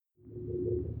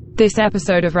This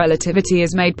episode of Relativity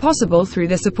is made possible through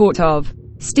the support of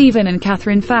Stephen and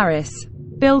Catherine Farris,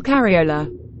 Bill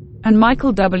Carriola, and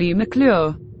Michael W.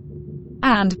 McClure,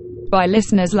 and by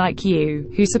listeners like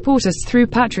you, who support us through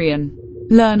Patreon.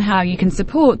 Learn how you can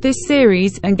support this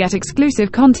series and get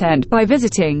exclusive content by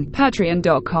visiting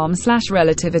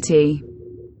patreon.com/relativity.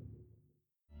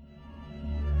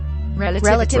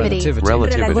 Relativity.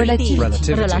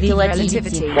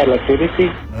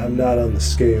 I'm not on the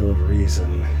scale of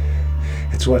reason.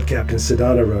 It's what Captain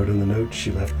Sedana wrote in the note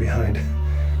she left behind.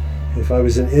 If I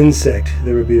was an insect,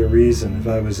 there would be a reason. If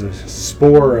I was a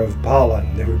spore of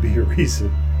pollen, there would be a reason.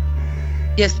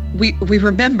 Yes, we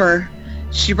remember.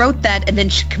 She wrote that and then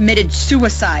she committed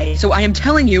suicide. So I am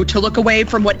telling you to look away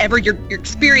from whatever you're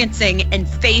experiencing and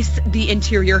face the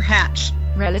interior hatch.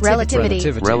 Relativity.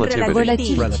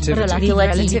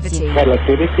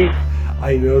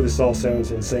 I know this all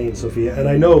sounds insane, Sophia, and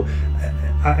I know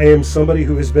I am somebody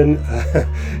who has been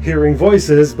hearing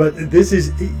voices, but it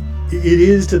is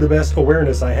to the best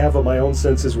awareness I have of my own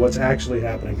senses what's actually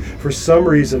happening. For some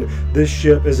reason, this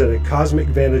ship is at a cosmic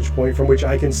vantage point from which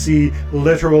I can see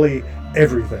literally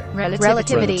everything.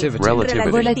 Relativity.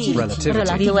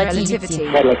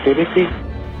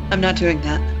 I'm not doing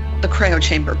that. The cryo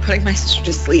chamber, putting my sister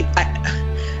to sleep.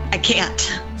 I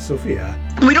can't. Sophia.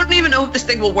 We don't even know if this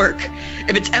thing will work,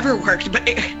 if it's ever worked, but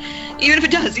even if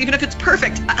it does, even if it's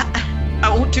perfect,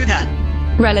 I won't do that.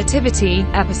 Relativity,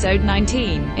 episode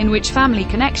 19, in which family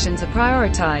connections are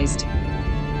prioritized.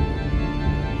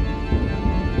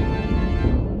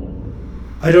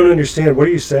 I don't understand. What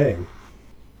are you saying?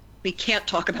 We can't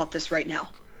talk about this right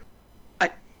now. I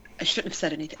shouldn't have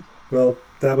said anything. Well,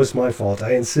 that was my fault.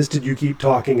 I insisted you keep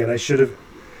talking, and I should have...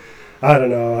 I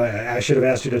don't know. I should have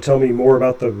asked you to tell me more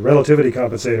about the relativity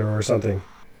compensator or something.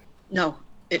 No,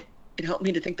 it helped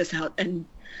me to think this out, and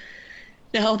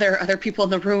now there are other people in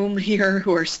the room here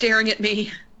who are staring at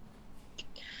me.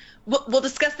 We'll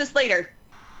discuss this later.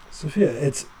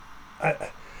 Sophia,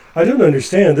 I don't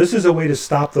understand. This is a way to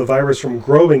stop the virus from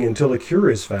growing until a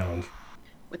cure is found.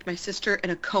 With my sister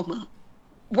in a coma.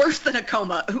 Worse than a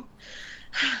coma.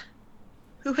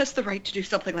 Who has the right to do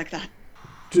something like that?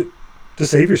 To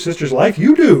save your sister's life?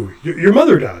 You do. Your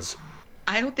mother does.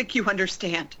 I don't think you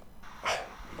understand.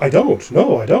 I don't.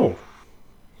 No, I don't.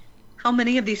 How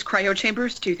many of these cryo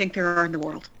chambers do you think there are in the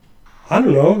world? I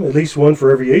don't know. At least one for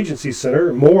every agency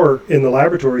center. More in the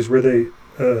laboratories where they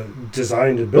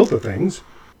designed and built the things.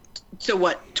 So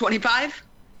what, 25?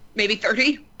 Maybe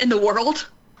 30 in the world?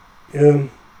 Yeah.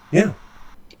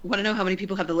 Want to know how many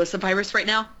people have the Lissa virus right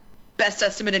now? Best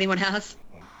estimate anyone has?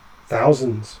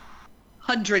 Thousands.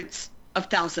 Hundreds of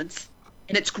thousands.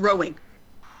 And it's growing.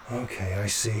 Okay, I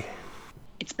see.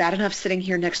 It's bad enough sitting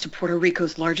here next to Puerto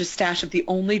Rico's largest stash of the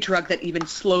only drug that even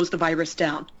slows the virus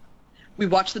down. We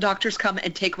watch the doctors come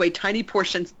and take away tiny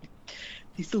portions,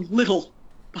 these little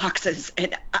boxes,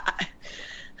 and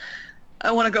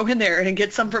I want to go in there and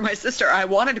get some for my sister. I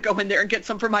wanted to go in there and get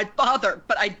some for my father,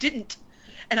 but I didn't.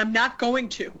 And I'm not going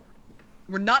to.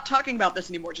 We're not talking about this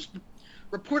anymore. Just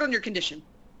report on your condition.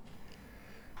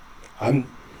 I'm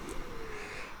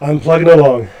plugging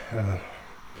along.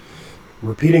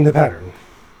 Repeating the pattern.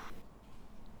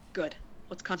 Good.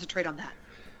 Let's concentrate on that.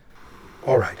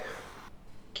 All right.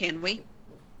 Can we?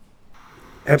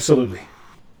 Absolutely.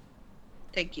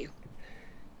 Thank you.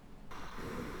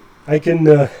 I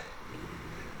can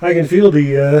feel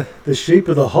the shape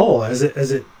of the hull as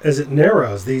it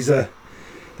narrows. The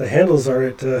handles are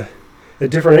at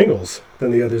different angles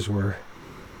than the others were.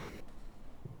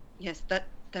 Yes, that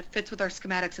fits with our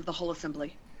schematics of the hull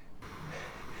assembly.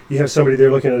 You have somebody there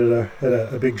looking at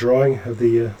a big drawing of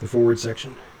the forward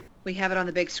section. We have it on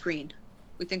the big screen.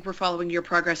 We think we're following your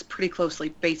progress pretty closely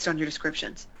based on your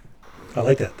descriptions. I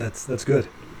like that. That's good.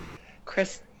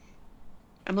 Chris,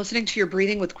 I'm listening to your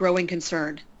breathing with growing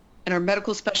concern. And our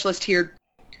medical specialist here,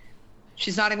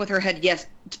 she's nodding with her head yes.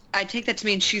 I take that to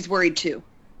mean she's worried too.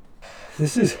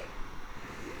 This is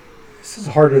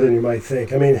harder than you might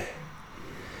think. I mean,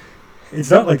 it's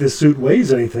not like this suit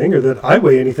weighs anything or that I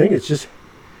weigh anything. It's just...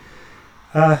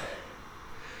 Well,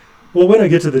 when I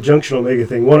get to the junction omega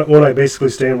thing, won't I basically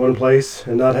stay in one place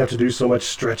and not have to do so much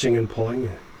stretching and pulling?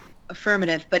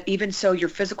 Affirmative, but even so, your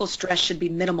physical stress should be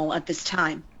minimal at this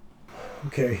time.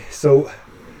 Okay, so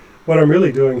what I'm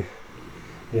really doing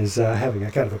is having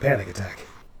a kind of a panic attack.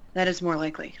 That is more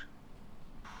likely.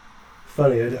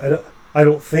 Funny, I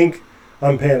don't think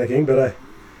I'm panicking, but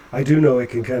I do know it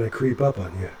can kind of creep up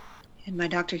on you. And my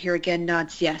doctor here again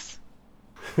nods yes.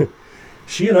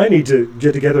 She and I need to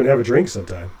get together and have a drink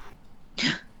sometime.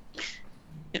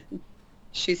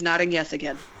 She's nodding yes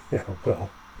again. Yeah, well,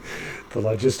 The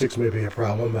logistics may be a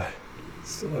problem, but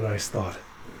still a nice thought.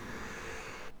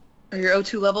 Are your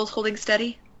O2 levels holding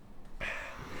steady?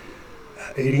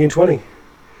 80 and 20.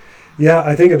 Yeah,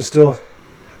 I think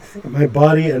my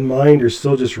body and mind are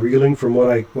still just reeling from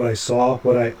what I saw.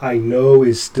 What I know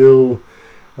is still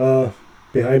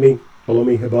behind me, below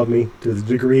me, above me, to the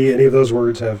degree any of those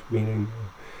words have meaning.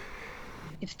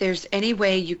 If there's any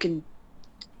way you can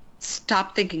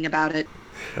stop thinking about it.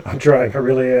 I'm trying, I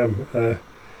really am.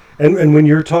 And when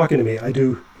you're talking to me, I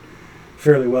do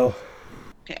fairly well.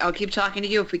 Okay, I'll keep talking to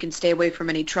you if we can stay away from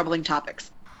any troubling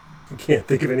topics. I can't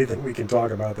think of anything we can talk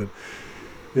about that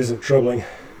isn't troubling.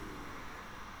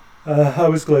 I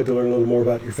was glad to learn a little more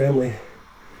about your family,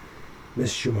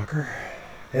 Miss Schumacher.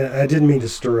 And I didn't mean to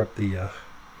stir up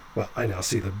well, I now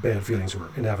see the bad feelings were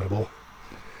inevitable.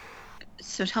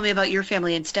 So tell me about your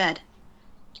family instead,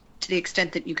 to the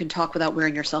extent that you can talk without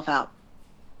wearing yourself out.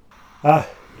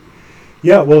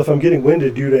 Yeah, well, if I'm getting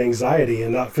winded due to anxiety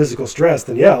and not physical stress,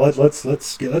 then yeah,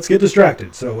 let's get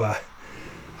distracted. So,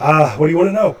 what do you want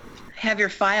to know? I have your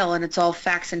file, and it's all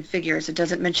facts and figures. It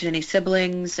doesn't mention any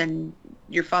siblings, and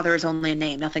your father is only a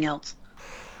name, nothing else.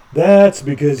 That's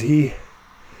because he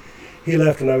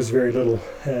left when I was very little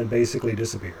and basically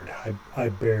disappeared. I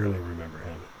barely remember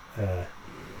him.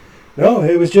 No,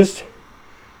 it was just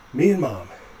me and Mom,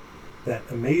 that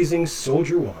amazing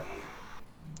soldier woman.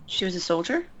 She was a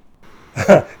soldier?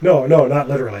 No, not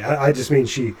literally. I just mean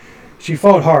she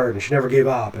fought hard and she never gave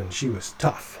up and she was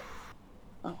tough.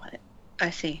 Oh, I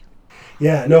see.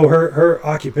 Yeah, no, her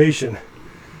occupation,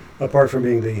 apart from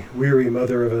being the weary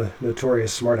mother of a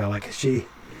notorious smart aleck, she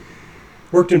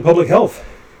worked in public health,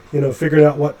 figuring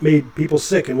out what made people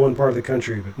sick in one part of the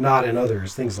country but not in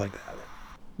others, things like that.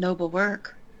 Noble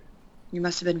work. You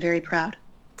must have been very proud.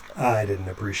 I didn't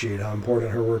appreciate how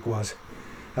important her work was.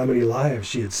 How many lives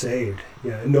she had saved.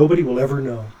 Yeah, nobody will ever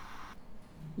know.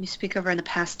 You speak of her in the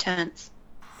past tense.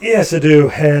 Yes, I do,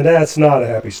 and that's not a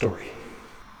happy story.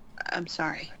 I'm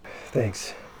sorry.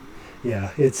 Thanks.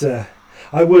 Yeah, it's,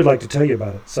 I would like to tell you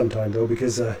about it sometime, though,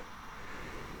 because, I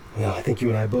think you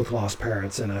and I both lost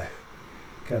parents in a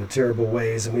kind of terrible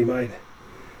ways, and we might,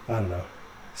 I don't know,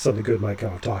 something good might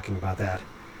come of talking about that.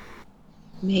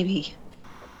 Maybe.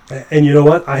 And you know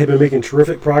what? I have been making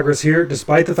terrific progress here,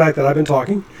 despite the fact that I've been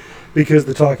talking, because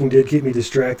the talking did keep me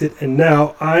distracted. And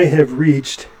now I have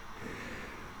reached,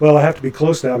 well, I have to be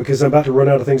close now because I'm about to run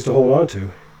out of things to hold on to.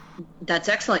 That's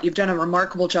excellent. You've done a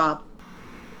remarkable job.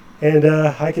 And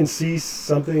I can see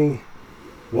something.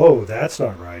 Whoa, that's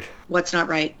not right. What's not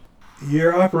right?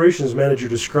 Your operations manager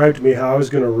described to me how I was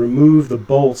going to remove the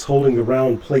bolts holding the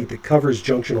round plate that covers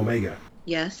Junction Omega.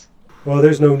 Yes. Well,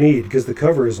 there's no need because the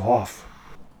cover is off.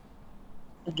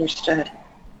 Understood.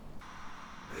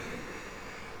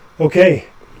 Okay,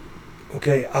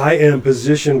 I am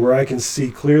positioned where I can see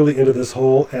clearly into this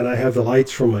hole, and I have the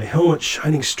lights from my helmet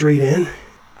shining straight in.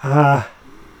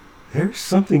 There's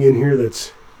something in here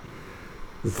that's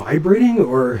vibrating,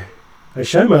 or I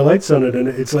shine my lights on it, and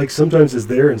it's like sometimes it's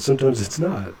there and sometimes it's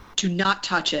not. Do not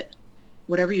touch it.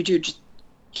 Whatever you do, just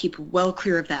keep well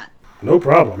clear of that. No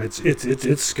problem.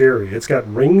 It's scary. It's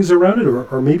got rings around it,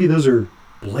 or maybe those are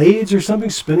blades or something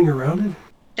spinning around it?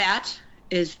 That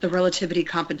is the relativity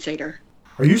compensator.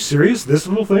 Are you serious? This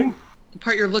little thing? The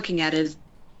part you're looking at is,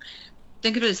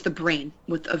 think of it as the brain,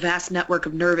 with a vast network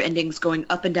of nerve endings going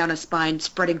up and down a spine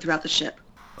spreading throughout the ship.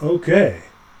 Okay.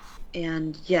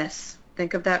 And yes,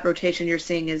 think of that rotation you're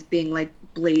seeing as being like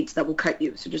blades that will cut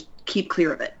you, so just keep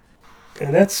clear of it.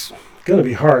 And that's going to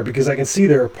be hard because I can see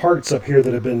there are parts up here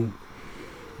that have been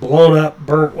blown up,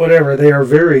 burnt, whatever. They are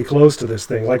very close to this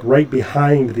thing, like right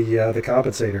behind the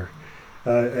compensator.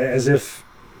 As if,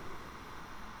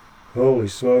 holy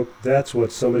smoke, that's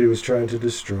what somebody was trying to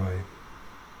destroy.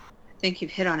 I think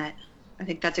you've hit on it. I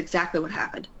think that's exactly what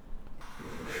happened.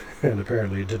 And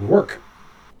apparently it didn't work.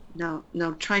 No,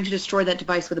 trying to destroy that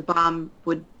device with a bomb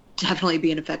would definitely be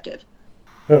ineffective.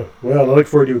 Oh, well, I look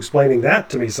forward to you explaining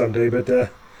that to me someday,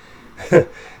 but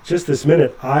just this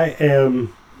minute, I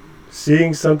am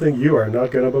seeing something you are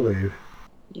not going to believe.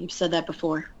 You've said that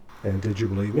before. And did you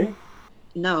believe me?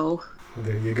 No.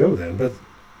 There you go then. But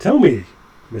tell me,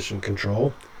 Mission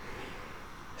Control,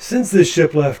 since this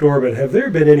ship left orbit, have there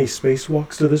been any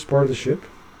spacewalks to this part of the ship?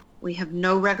 We have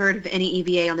no record of any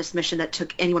EVA on this mission that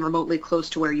took anyone remotely close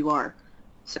to where you are.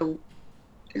 So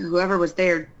whoever was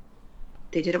there,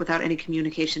 they did it without any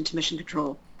communication to Mission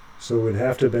Control. So it would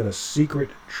have to have been a secret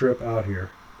trip out here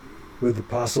with the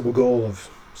possible goal of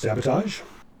sabotage?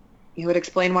 You would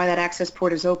explain why that access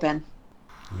port is open.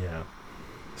 Yeah.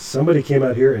 Somebody came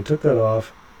out here and took that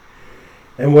off,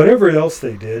 and whatever else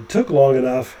they did took long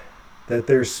enough that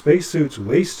their spacesuit's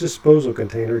waste disposal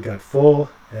container got full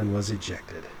and was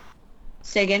ejected.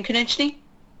 Say again, Konechny?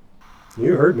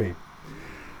 You heard me.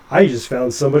 I just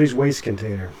found somebody's waste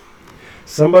container.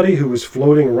 Somebody who was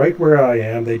floating right where I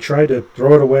am. They tried to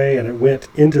throw it away and it went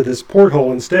into this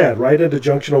porthole instead, right into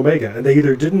Junction Omega. And they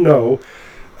either didn't know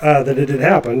that it had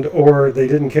happened or they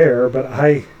didn't care, but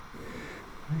I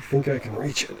think I can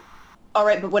reach it. All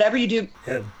right, but whatever you do...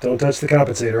 Yeah, don't touch the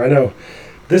compensator. I know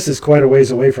this is quite a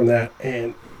ways away from that,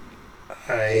 and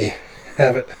I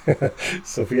have it.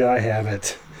 Sophia, I have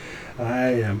it. I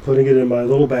am putting it in my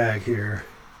little bag here.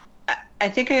 I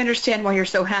think I understand why you're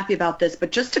so happy about this,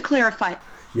 but just to clarify...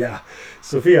 Yeah,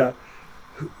 Sophia,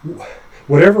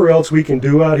 whatever else we can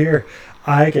do out here,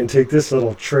 I can take this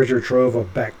little treasure trove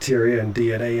of bacteria and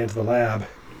DNA into the lab,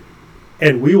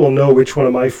 and we will know which one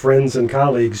of my friends and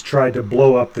colleagues tried to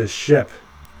blow up this ship.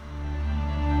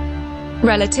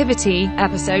 Relativity,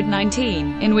 Episode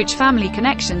 19, in which family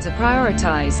connections are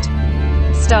prioritized.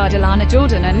 Starred Ilana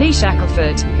Jordan and Lee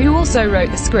Shackelford, who also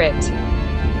wrote the script.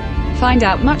 Find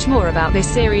out much more about this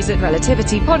series at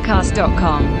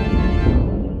relativitypodcast.com.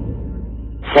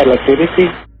 Relativity.